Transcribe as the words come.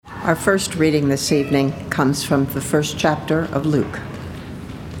Our first reading this evening comes from the first chapter of Luke.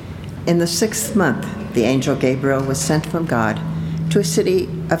 In the 6th month, the angel Gabriel was sent from God to a city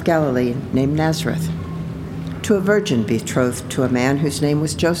of Galilee named Nazareth, to a virgin betrothed to a man whose name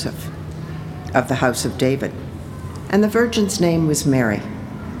was Joseph, of the house of David. And the virgin's name was Mary.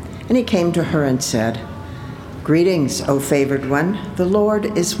 And he came to her and said, "Greetings, O favored one, the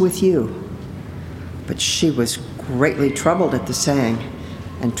Lord is with you." But she was greatly troubled at the saying,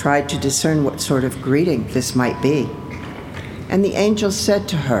 and tried to discern what sort of greeting this might be. And the angel said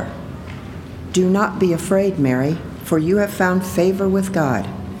to her, "Do not be afraid, Mary, for you have found favor with God.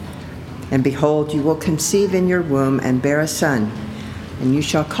 And behold, you will conceive in your womb and bear a son, and you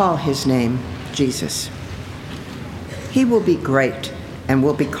shall call his name Jesus. He will be great and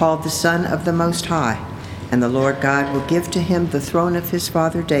will be called the Son of the Most High, and the Lord God will give to him the throne of his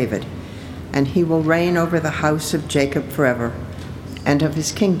father David, and he will reign over the house of Jacob forever, and of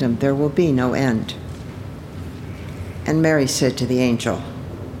his kingdom there will be no end." And Mary said to the angel,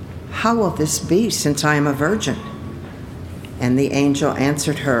 "How will this be, since I am a virgin?" And the angel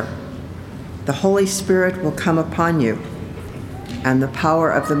answered her, "The Holy Spirit will come upon you, and the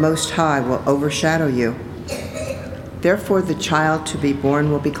power of the Most High will overshadow you. Therefore the child to be born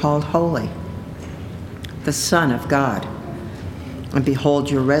will be called Holy, the Son of God. And behold,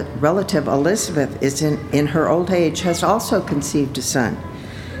 your relative Elizabeth is in her old age, has also conceived a son.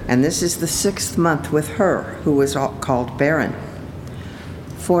 And this is the 6th month with her, who was called barren.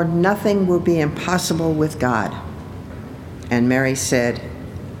 For nothing will be impossible with God." And Mary said,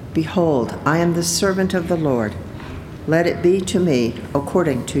 "Behold, I am the servant of the Lord. Let it be to me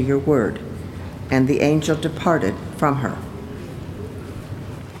according to your word." And the angel departed from her.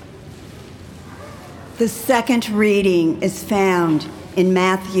 The second reading is found in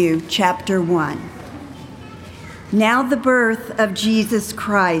Matthew chapter 1. Now the birth of Jesus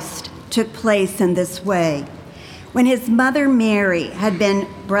Christ took place in this way. When his mother Mary had been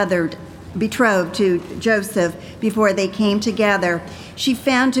betrothed to Joseph before they came together, she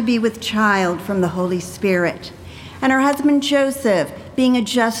found to be with child from the Holy Spirit. And her husband Joseph, being a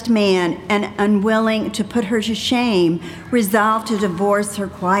just man and unwilling to put her to shame, resolved to divorce her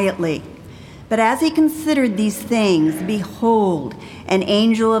quietly. But as he considered these things, behold, an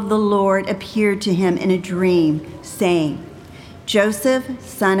angel of the Lord appeared to him in a dream, saying, "Joseph,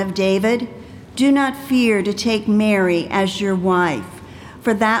 son of David, do not fear to take Mary as your wife,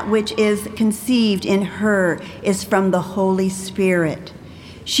 for that which is conceived in her is from the Holy Spirit.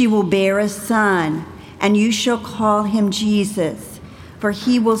 She will bear a son, and you shall call him Jesus, for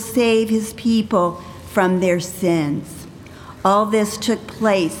he will save his people from their sins." All this took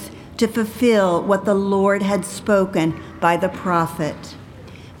place to fulfill what the Lord had spoken by the prophet.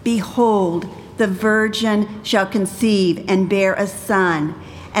 "Behold, the virgin shall conceive and bear a son,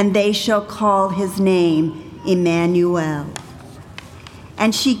 and they shall call his name Emmanuel."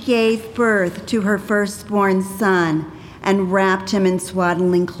 And she gave birth to her firstborn son, and wrapped him in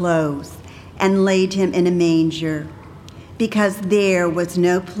swaddling clothes, and laid him in a manger, because there was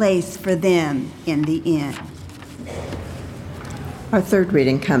no place for them in the inn. Our third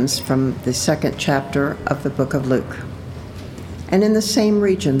reading comes from the 2nd chapter of the book of Luke. And in the same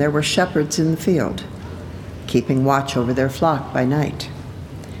region there were shepherds in the field, keeping watch over their flock by night.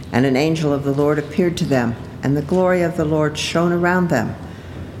 And an angel of the Lord appeared to them, and the glory of the Lord shone around them,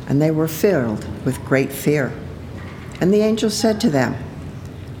 and they were filled with great fear. And the angel said to them,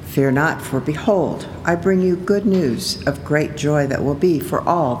 "Fear not, for behold, I bring you good news of great joy that will be for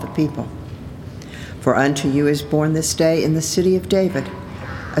all the people. For unto you is born this day in the city of David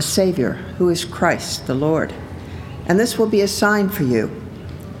a Savior, who is Christ the Lord. And this will be a sign for you.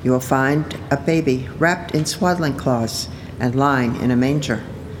 You will find a baby wrapped in swaddling cloths and lying in a manger."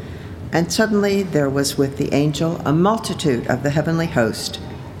 And suddenly there was with the angel a multitude of the heavenly host,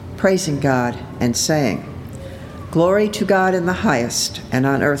 praising God and saying, "Glory to God in the highest, and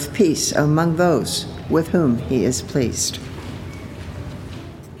on earth peace among those with whom he is pleased."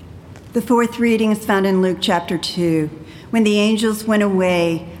 The fourth reading is found in Luke chapter 2. When the angels went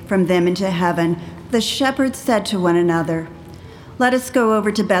away from them into heaven, the shepherds said to one another, "Let us go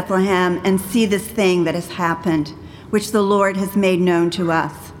over to Bethlehem and see this thing that has happened, which the Lord has made known to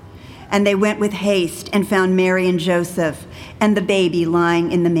us." And they went with haste and found Mary and Joseph and the baby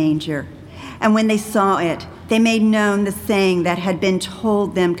lying in the manger. And when they saw it, they made known the saying that had been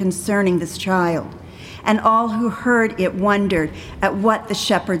told them concerning this child. And all who heard it wondered at what the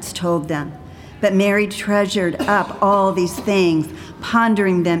shepherds told them. But Mary treasured up all these things,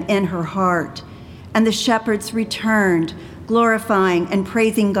 pondering them in her heart. And the shepherds returned, glorifying and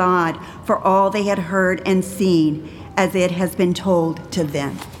praising God for all they had heard and seen, as it has been told to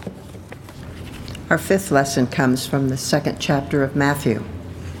them. Our fifth lesson comes from the second chapter of Matthew.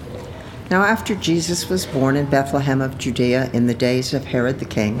 Now after Jesus was born in Bethlehem of Judea in the days of Herod the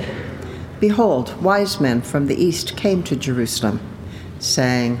king, behold, wise men from the east came to Jerusalem,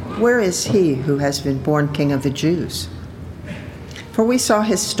 saying, "Where is he who has been born King of the Jews? For we saw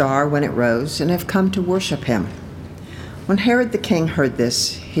his star when it rose and have come to worship him." When Herod the king heard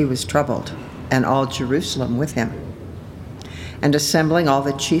this, he was troubled, and all Jerusalem with him. And assembling all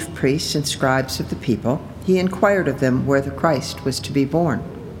the chief priests and scribes of the people, he inquired of them where the Christ was to be born.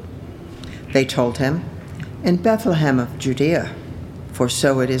 They told him, "In Bethlehem of Judea, for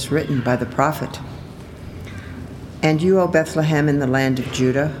so it is written by the prophet, 'And you, O Bethlehem, in the land of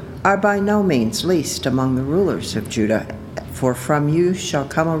Judah, are by no means least among the rulers of Judah, for from you shall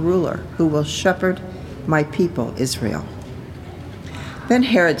come a ruler who will shepherd my people Israel.'" Then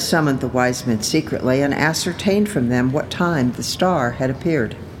Herod summoned the wise men secretly and ascertained from them what time the star had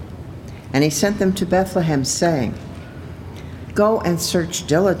appeared. And he sent them to Bethlehem, saying, "Go and search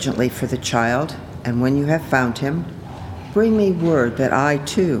diligently for the child, and when you have found him, bring me word that I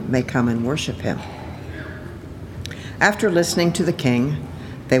too may come and worship him." After listening to the king,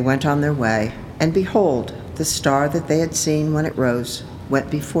 they went on their way, and behold, the star that they had seen when it rose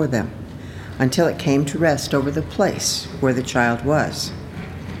went before them, until it came to rest over the place where the child was.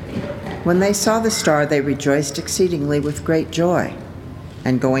 When they saw the star, they rejoiced exceedingly with great joy.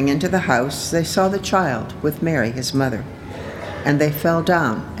 And going into the house, they saw the child with Mary, his mother, and they fell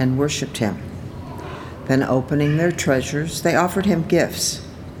down and worshipped him. Then opening their treasures, they offered him gifts,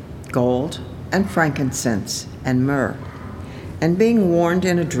 gold and frankincense and myrrh. And being warned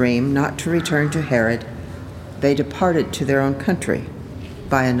in a dream not to return to Herod, they departed to their own country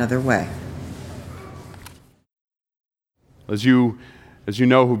by another way. As you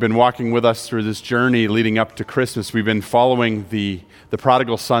know, who've been walking with us through this journey leading up to Christmas, we've been following the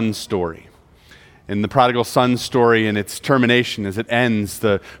prodigal son story. In the prodigal son story and its termination, as it ends,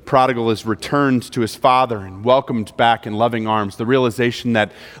 the prodigal is returned to his father and welcomed back in loving arms. The realization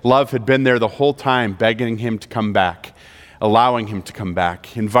that love had been there the whole time, begging him to come back, allowing him to come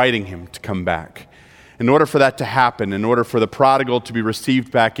back, inviting him to come back. In order for that to happen, in order for the prodigal to be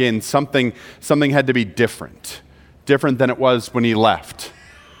received back in, something had to be different than it was when he left.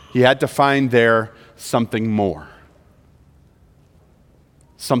 He had to find there something more.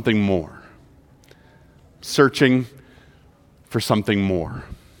 Something more. Searching for something more.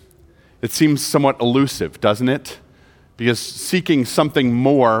 It seems somewhat elusive, doesn't it? Because seeking something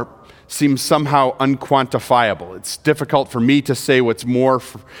more seems somehow unquantifiable. It's difficult for me to say what's more.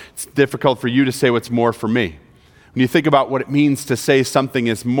 It's difficult for you to say what's more for me. When you think about what it means to say something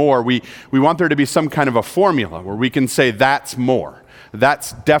is more, we want there to be some kind of a formula where we can say that's more.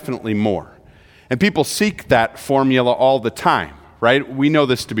 That's definitely more. And people seek that formula all the time, right? We know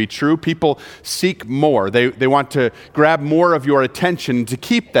this to be true. People seek more. They want to grab more of your attention to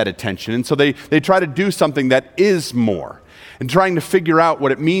keep that attention. And so they try to do something that is more. And trying to figure out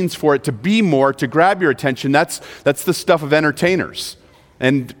what it means for it to be more, to grab your attention, that's the stuff of entertainers.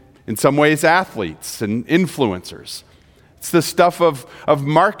 And in some ways, athletes and influencers. It's the stuff of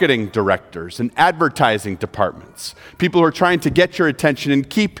marketing directors and advertising departments. People who are trying to get your attention and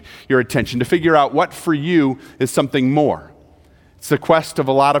keep your attention, to figure out what for you is something more. It's the quest of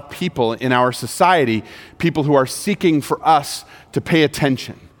a lot of people in our society, people who are seeking for us to pay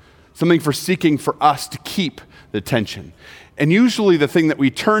attention, something for seeking for us to keep the attention. And usually the thing that we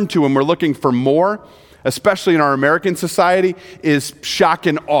turn to when we're looking for more, especially in our American society, is shock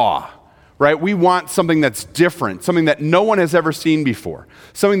and awe, right? We want something that's different, something that no one has ever seen before,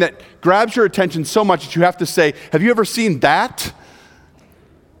 something that grabs your attention so much that you have to say, "Have you ever seen that?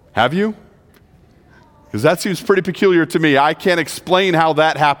 Have you?" Because that seems pretty peculiar to me. I can't explain how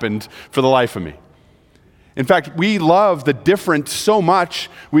that happened for the life of me. In fact, we love the different so much,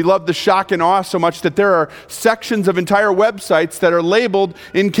 we love the shock and awe so much that there are sections of entire websites that are labeled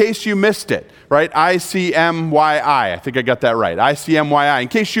in case you missed it, right? ICMYI, I think I got that right, ICMYI, in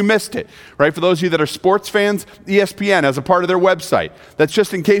case you missed it, right? For those of you that are sports fans, ESPN has a part of their website. That's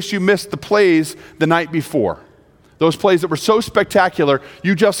just in case you missed the plays the night before. Those plays that were so spectacular,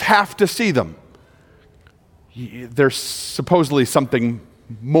 you just have to see them. There's supposedly something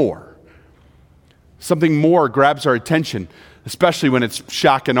more. Something more grabs our attention, especially when it's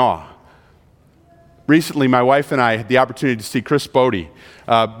shock and awe. Recently, my wife and I had the opportunity to see Chris Bode,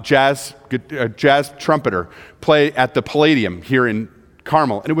 jazz trumpeter, play at the Palladium here in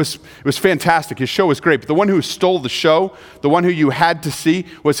Carmel, and it was fantastic. His show was great, but the one who stole the show, the one who you had to see,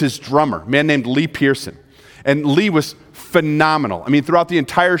 was his drummer, a man named Lee Pearson. And Lee was phenomenal. I mean, throughout the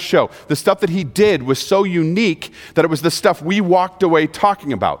entire show, the stuff that he did was so unique that it was the stuff we walked away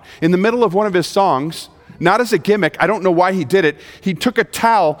talking about. In the middle of one of his songs, not as a gimmick, I don't know why he did it, he took a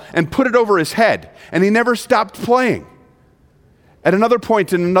towel and put it over his head, and he never stopped playing. At another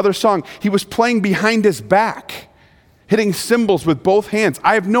point in another song, he was playing behind his back, hitting cymbals with both hands.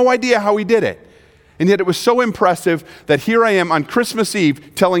 I have no idea how he did it. And yet it was so impressive that here I am on Christmas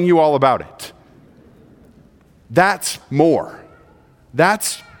Eve telling you all about it. That's more.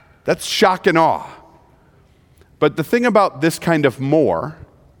 That's shock and awe. But the thing about this kind of more,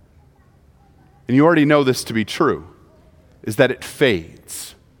 and you already know this to be true, is that it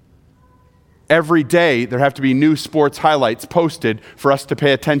fades. Every day there have to be new sports highlights posted for us to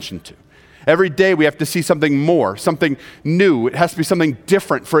pay attention to. Every day we have to see something more, something new. It has to be something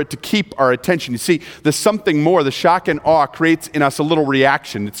different for it to keep our attention. You see, the something more, the shock and awe creates in us a little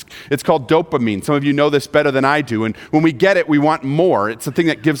reaction. It's called dopamine. Some of you know this better than I do. And when we get it, we want more. It's the thing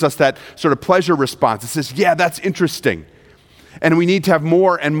that gives us that sort of pleasure response. It says, yeah, that's interesting. And we need to have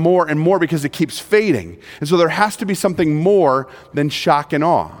more and more and more because it keeps fading. And so there has to be something more than shock and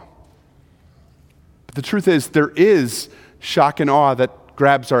awe. But the truth is, there is shock and awe that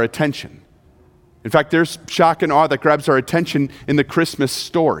grabs our attention. In fact, there's shock and awe that grabs our attention in the Christmas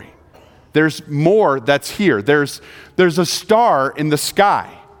story. There's more that's here. There's a star in the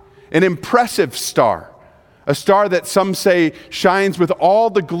sky, an impressive star, a star that some say shines with all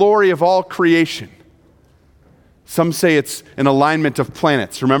the glory of all creation. Some say it's an alignment of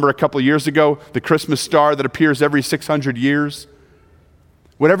planets. Remember a couple of years ago, the Christmas star that appears every 600 years?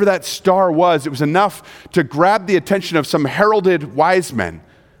 Whatever that star was, it was enough to grab the attention of some heralded wise men,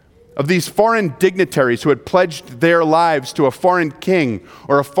 of these foreign dignitaries who had pledged their lives to a foreign king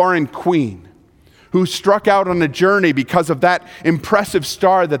or a foreign queen, who struck out on a journey because of that impressive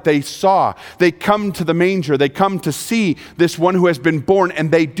star that they saw. They come to the manger, they come to see this one who has been born,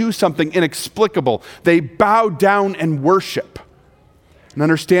 and they do something inexplicable. They bow down and worship. And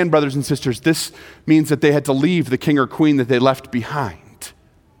understand, brothers and sisters, this means that they had to leave the king or queen that they left behind.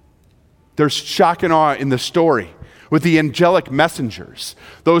 There's shock and awe in the story with the angelic messengers,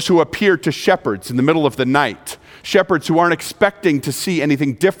 those who appear to shepherds in the middle of the night, shepherds who aren't expecting to see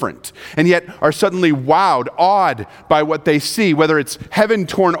anything different, and yet are suddenly wowed, awed by what they see, whether it's heaven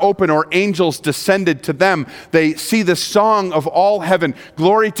torn open or angels descended to them. They see the song of all heaven,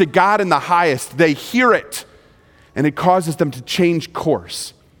 glory to God in the highest. They hear it, and it causes them to change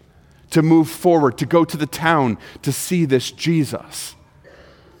course, to move forward, to go to the town to see this Jesus.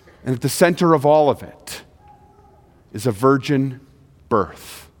 And at the center of all of it is a virgin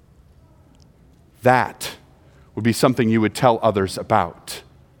birth. That would be something you would tell others about.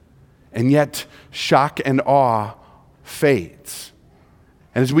 And yet, shock and awe fades.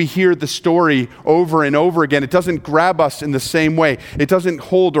 And as we hear the story over and over again, it doesn't grab us in the same way. It doesn't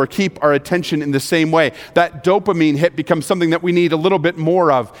hold or keep our attention in the same way. That dopamine hit becomes something that we need a little bit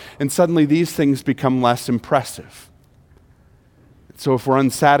more of, and suddenly these things become less impressive. So if we're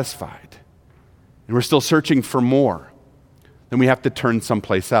unsatisfied, and we're still searching for more, then we have to turn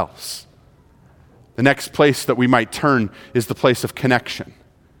someplace else. The next place that we might turn is the place of connection.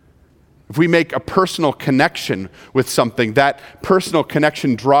 If we make a personal connection with something, that personal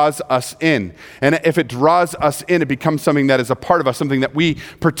connection draws us in. And if it draws us in, it becomes something that is a part of us, something that we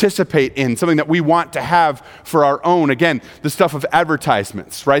participate in, something that we want to have for our own. Again, the stuff of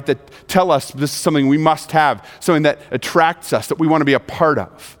advertisements, right, that tell us this is something we must have, something that attracts us, that we want to be a part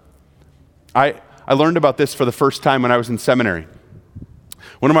of. I learned about this for the first time when I was in seminary.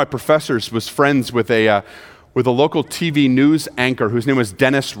 One of my professors was friends with a local TV news anchor whose name was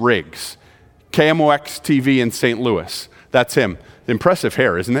Dennis Riggs, KMOX TV in St. Louis. That's him. Impressive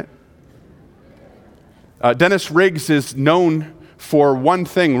hair, isn't it? Dennis Riggs is known for one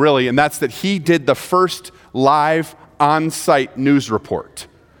thing, really, and that's that he did the first live on-site news report.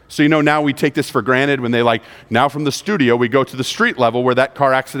 So now we take this for granted when they now from the studio, we go to the street level where that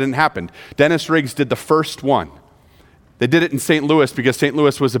car accident happened. Dennis Riggs did the first one. They did it in St. Louis because St.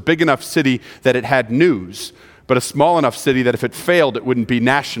 Louis was a big enough city that it had news, but a small enough city that if it failed, it wouldn't be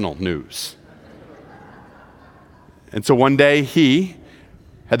national news. And so one day he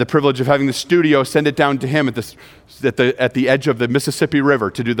had the privilege of having the studio send it down to him at the edge of the Mississippi River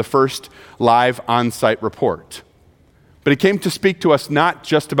to do the first live on-site report. But he came to speak to us not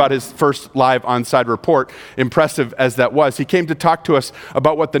just about his first live on-site report, impressive as that was. He came to talk to us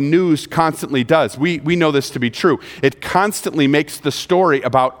about what the news constantly does. We know this to be true. It constantly makes the story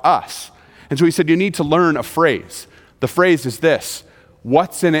about us. And so he said, you need to learn a phrase. The phrase is this: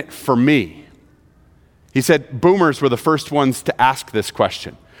 what's in it for me? He said boomers were the first ones to ask this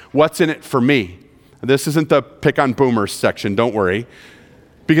question. What's in it for me? This isn't the pick on boomers section, don't worry.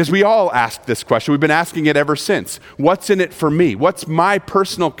 Because we all ask this question. We've been asking it ever since. What's in it for me? What's my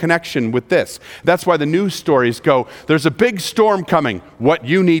personal connection with this? That's why the news stories go, there's a big storm coming, what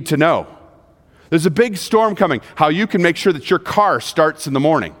you need to know. There's a big storm coming, how you can make sure that your car starts in the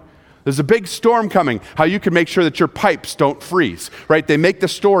morning. There's a big storm coming, how you can make sure that your pipes don't freeze, right? They make the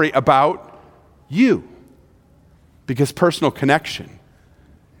story about you. Because personal connection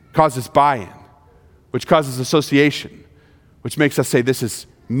causes buy-in, which causes association, which makes us say, this is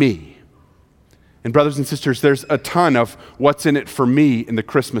me. And brothers and sisters, there's a ton of what's in it for me in the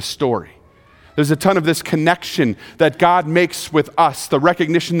Christmas story. There's a ton of this connection that God makes with us, the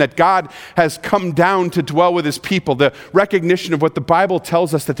recognition that God has come down to dwell with his people, the recognition of what the Bible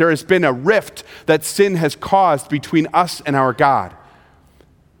tells us, that there has been a rift that sin has caused between us and our God.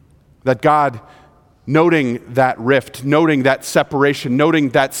 That God, noting that rift, noting that separation,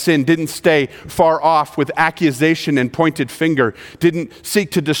 noting that sin, didn't stay far off with accusation and pointed finger, didn't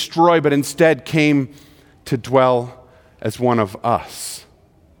seek to destroy, but instead came to dwell as one of us.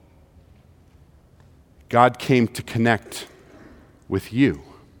 God came to connect with you.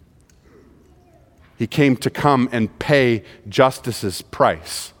 He came to come and pay justice's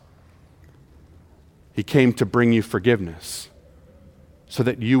price. He came to bring you forgiveness so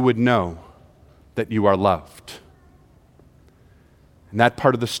that you would know that you are loved. And that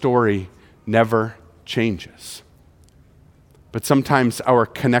part of the story never changes. But sometimes our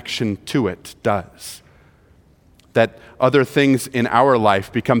connection to it does. That other things in our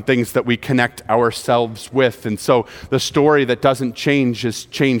life become things that we connect ourselves with. And so the story that doesn't change is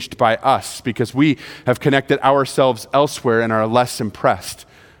changed by us because we have connected ourselves elsewhere and are less impressed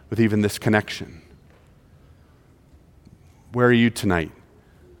with even this connection. Where are you tonight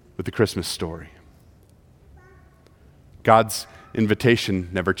with the Christmas story? God's invitation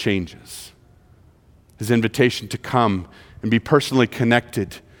never changes. His invitation to come and be personally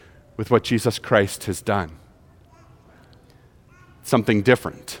connected with what Jesus Christ has done. Something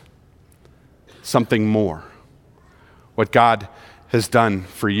different, something more. What God has done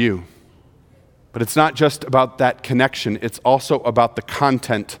for you. But it's not just about that connection, it's also about the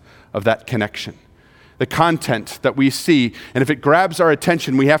content of that connection. The content that we see, and if it grabs our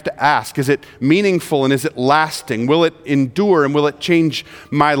attention, we have to ask, is it meaningful and is it lasting? Will it endure and will it change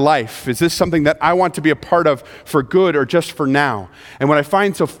my life? Is this something that I want to be a part of for good or just for now? And what I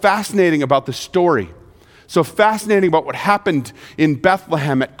find so fascinating about the story, so fascinating about what happened in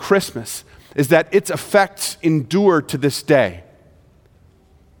Bethlehem at Christmas, is that its effects endure to this day.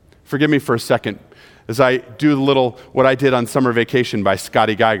 Forgive me for a second as I do what I did on summer vacation by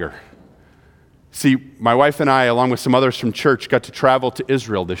Scotty Geiger. See, my wife and I, along with some others from church, got to travel to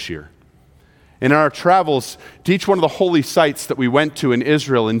Israel this year. And in our travels to each one of the holy sites that we went to in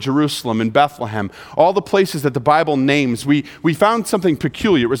Israel, in Jerusalem, in Bethlehem, all the places that the Bible names, we found something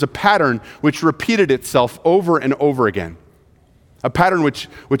peculiar. It was a pattern which repeated itself over and over again. A pattern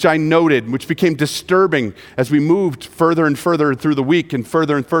which I noted, which became disturbing as we moved further and further through the week and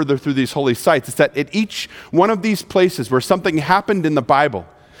further through these holy sites, is that at each one of these places where something happened in the Bible,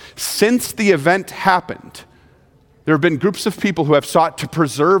 since the event happened, there have been groups of people who have sought to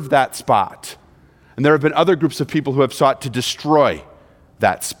preserve that spot. And there have been other groups of people who have sought to destroy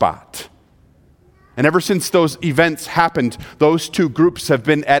that spot. And ever since those events happened, those two groups have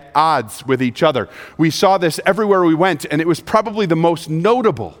been at odds with each other. We saw this everywhere we went, and it was probably the most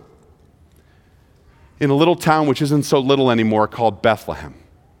notable in a little town which isn't so little anymore called Bethlehem.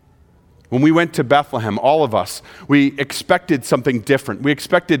 When we went to Bethlehem, all of us, we expected something different. We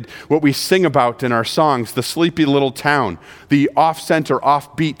expected what we sing about in our songs, the sleepy little town, the off-center,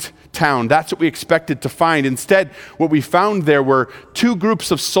 offbeat town. That's what we expected to find. Instead, what we found there were two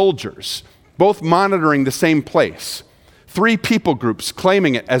groups of soldiers, both monitoring the same place. 3 people groups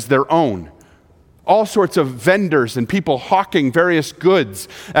claiming it as their own. All sorts of vendors and people hawking various goods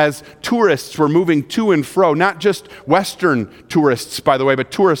as tourists were moving to and fro, not just Western tourists, by the way,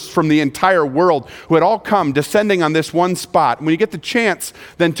 but tourists from the entire world who had all come descending on this one spot. And when you get the chance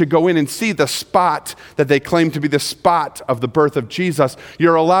then to go in and see the spot that they claim to be the spot of the birth of Jesus,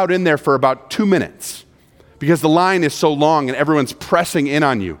 you're allowed in there for about 2 minutes because the line is so long and everyone's pressing in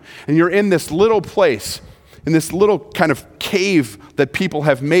on you. And you're in this little place, in this little kind of cave that people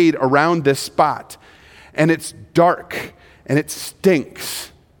have made around this spot. And it's dark, and it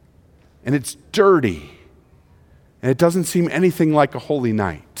stinks, and it's dirty, and it doesn't seem anything like a holy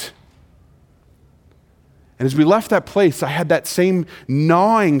night. And as we left that place, I had that same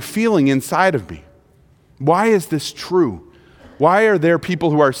gnawing feeling inside of me. Why is this true? Why are there people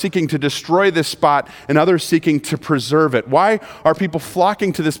who are seeking to destroy this spot and others seeking to preserve it? Why are people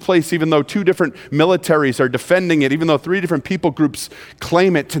flocking to this place even though 2 different militaries are defending it, even though 3 different people groups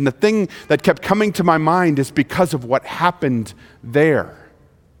claim it? And the thing that kept coming to my mind is because of what happened there.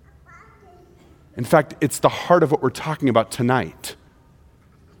 In fact, it's the heart of what we're talking about tonight.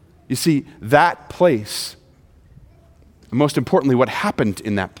 You see, that place, and most importantly, what happened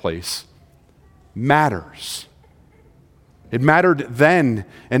in that place, matters. It mattered then,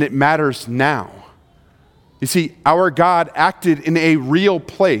 and it matters now. You see, our God acted in a real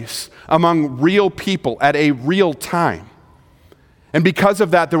place, among real people, at a real time. And because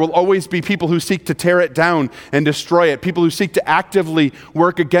of that, there will always be people who seek to tear it down and destroy it, people who seek to actively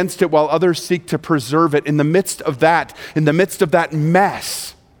work against it while others seek to preserve it. In the midst of that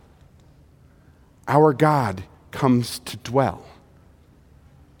mess, our God comes to dwell.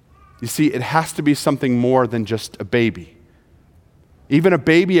 You see, it has to be something more than just a baby. Even a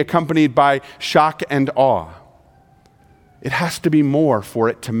baby accompanied by shock and awe. It has to be more for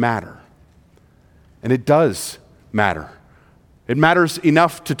it to matter. And it does matter. It matters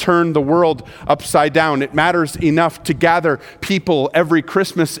enough to turn the world upside down. It matters enough to gather people every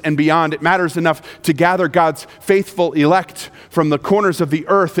Christmas and beyond. It matters enough to gather God's faithful elect from the corners of the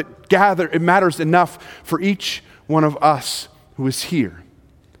earth. It matters enough for each one of us who is here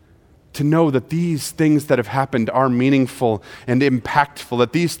to know that these things that have happened are meaningful and impactful,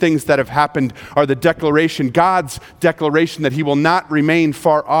 that these things that have happened are the declaration, God's declaration that he will not remain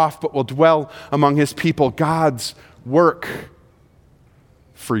far off but will dwell among his people, God's work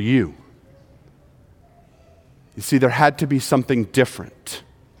for you. You see, there had to be something different.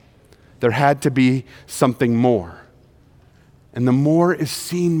 There had to be something more. And the more is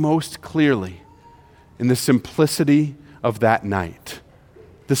seen most clearly in the simplicity of that night.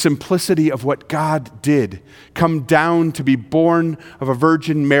 The simplicity of what God did, come down to be born of a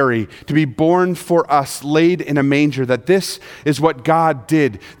Virgin Mary, to be born for us, laid in a manger, that this is what God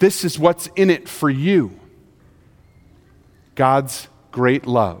did. This is what's in it for you. God's great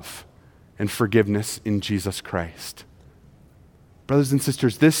love and forgiveness in Jesus Christ. Brothers and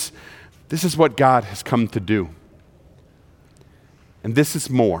sisters, this is what God has come to do. And this is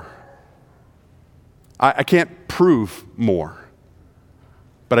more. I can't prove more,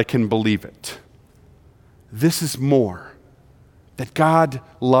 but I can believe it. This is more, that God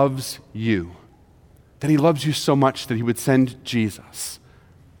loves you, that he loves you so much that he would send Jesus,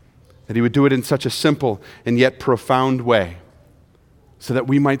 that he would do it in such a simple and yet profound way, so that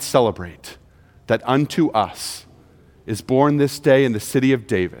we might celebrate that unto us is born this day in the city of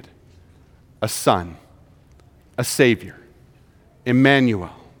David a Son, a Savior,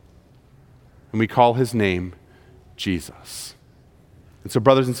 Emmanuel, and we call his name Jesus. And so,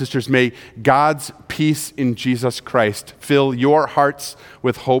 brothers and sisters, may God's peace in Jesus Christ fill your hearts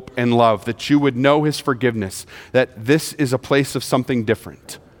with hope and love, that you would know his forgiveness, that this is a place of something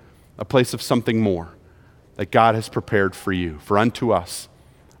different, a place of something more that God has prepared for you. For unto us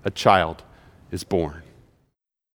a child is born.